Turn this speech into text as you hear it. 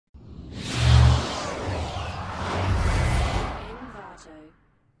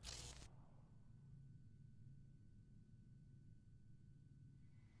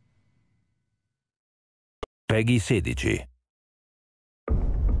Peggy 16.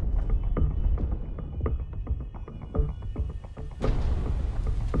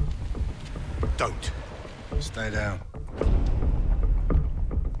 Don't. Stay down.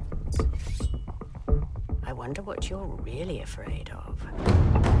 I wonder what you're really afraid of.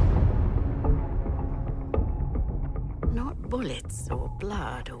 Not bullets or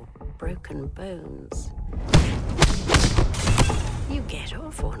blood or broken bones. You get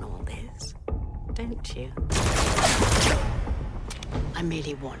off on all this, don't you? I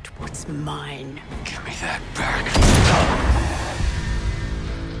merely want what's mine. Give me that back.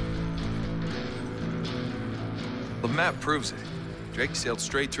 The map proves it. Drake sailed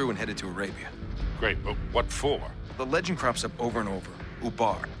straight through and headed to Arabia. Great, but what for? The legend crops up over and over.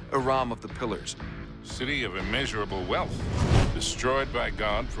 Ubar, Aram of the Pillars. City of immeasurable wealth, destroyed by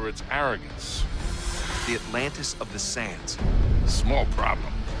God for its arrogance. The Atlantis of the Sands. Small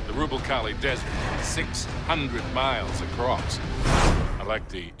problem. The Rubal Khali Desert, 600 miles across. I like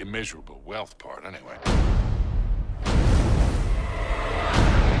the immeasurable wealth part, anyway.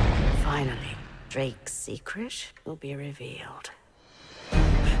 Finally, Drake's secret will be revealed.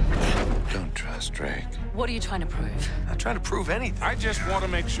 Don't trust Drake. What are you trying to prove? Not trying to prove anything. I just want to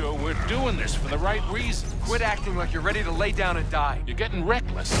make sure we're doing this for the right reasons. Quit acting like you're ready to lay down and die. You're getting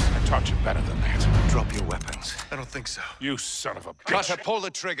reckless. I taught you better than that. Drop your weapons. I don't think so. You son of a bitch. Gotta pull the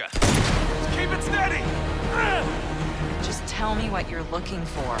trigger. Keep it steady! Just tell me what you're looking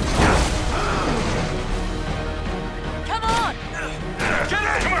for. Come on! Get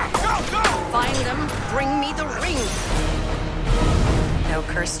in! Come on! Go! Go! Find them, bring me the ring! No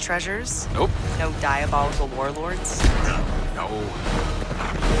cursed treasures? Nope. No diabolical warlords? No.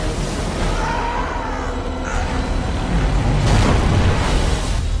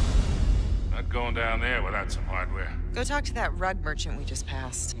 Not going down there without some hardware. Go talk to that rug merchant we just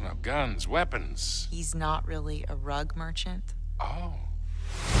passed. No guns, weapons. He's not really a rug merchant. Oh.